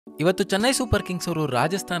ಇವತ್ತು Chennai super Kings ಅವರು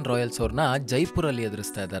Rajasthan Royals ಅವ್ರನ್ನ ಜೈಪುರಲ್ಲಿ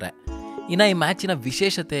ಎದುರಿಸ್ತಾ ಇದ್ದಾರೆ. ಇನ್ನು ಈ ಮ್ಯಾಚಿನ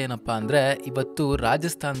ವಿಶೇಷತೆ ಏನಪ್ಪ ಅಂದರೆ, ಇವತ್ತು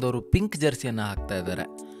ರಾಜಸ್ಥಾನದವರು ಪಿಂಕ್ ಜರ್ಸಿಯನ್ನು ಹಾಕ್ತಾ ಇದ್ದಾರೆ.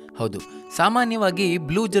 ಹೌದು, ಸಾಮಾನ್ಯವಾಗಿ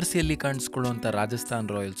ಬ್ಲೂ ಜರ್ಸಿಯಲ್ಲಿ ಕಾಣಿಸ್ಕೊಳ್ಳುವಂಥ ರಾಜಸ್ಥಾನ್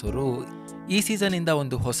ರಾಯಲ್ಸ್ ಅವರು ಈ ಸೀಸನಿಂದ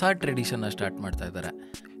ಒಂದು ಹೊಸ ಟ್ರೆಡಿಷನ್ನ ಸ್ಟಾರ್ಟ್ ಮಾಡ್ತಾ ಇದ್ದಾರೆ.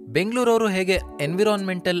 ಬೆಂಗಳೂರವರು ಹೇಗೆ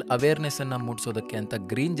ಎನ್ವಿರಾನ್ಮೆಂಟಲ್ ಅವೇರ್ನೆಸ್ಸನ್ನು ಮೂಡಿಸೋದಕ್ಕೆ ಅಂತ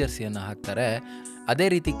ಗ್ರೀನ್ ಜರ್ಸಿಯನ್ನು ಹಾಕ್ತಾರೆ, ಅದೇ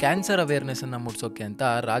ರೀತಿ ಕ್ಯಾನ್ಸರ್ ಅವೇರ್ನೆಸ್ಸನ್ನು ಮೂಡಿಸೋಕ್ಕೆ ಅಂತ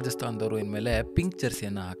ರಾಜಸ್ಥಾನದವರು ಇನ್ಮೇಲೆ ಪಿಂಕ್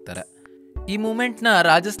ಜರ್ಸಿಯನ್ನು ಹಾಕ್ತಾರೆ. ಈ ಮೂಮೆಂಟ್ನ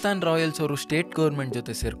ರಾಜಸ್ಥಾನ್ ರಾಯಲ್ಸ್ ಅವರು ಸ್ಟೇಟ್ ಗೌರ್ಮೆಂಟ್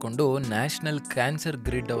ಜೊತೆ ಸೇರಿಕೊಂಡು ನ್ಯಾಷನಲ್ ಕ್ಯಾನ್ಸರ್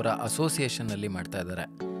ಗ್ರಿಡ್ ಅವರ ಅಸೋಸಿಯೇಷನ್ನಲ್ಲಿ ಮಾಡ್ತಾ ಇದ್ದಾರೆ.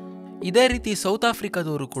 ಇದೇ ರೀತಿ ಸೌತ್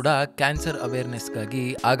ಆಫ್ರಿಕಾದವರು ಕೂಡ ಕ್ಯಾನ್ಸರ್ ಅವೇರ್ನೆಸ್ಗಾಗಿ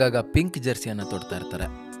ಆಗಾಗ ಪಿಂಕ್ ಜರ್ಸಿಯನ್ನು ತೊಡ್ತಾ ಇರ್ತಾರೆ.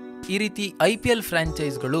 ಈ ರೀತಿ IPL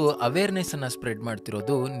ಫ್ರಾಂಚೈಸ್ಗಳು ಅವೇರ್ನೆಸ್ಸನ್ನು ಸ್ಪ್ರೆಡ್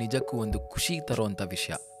ಮಾಡ್ತಿರೋದು ನಿಜಕ್ಕೂ ಒಂದು ಖುಷಿ ತರುವಂಥ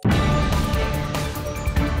ವಿಷಯ.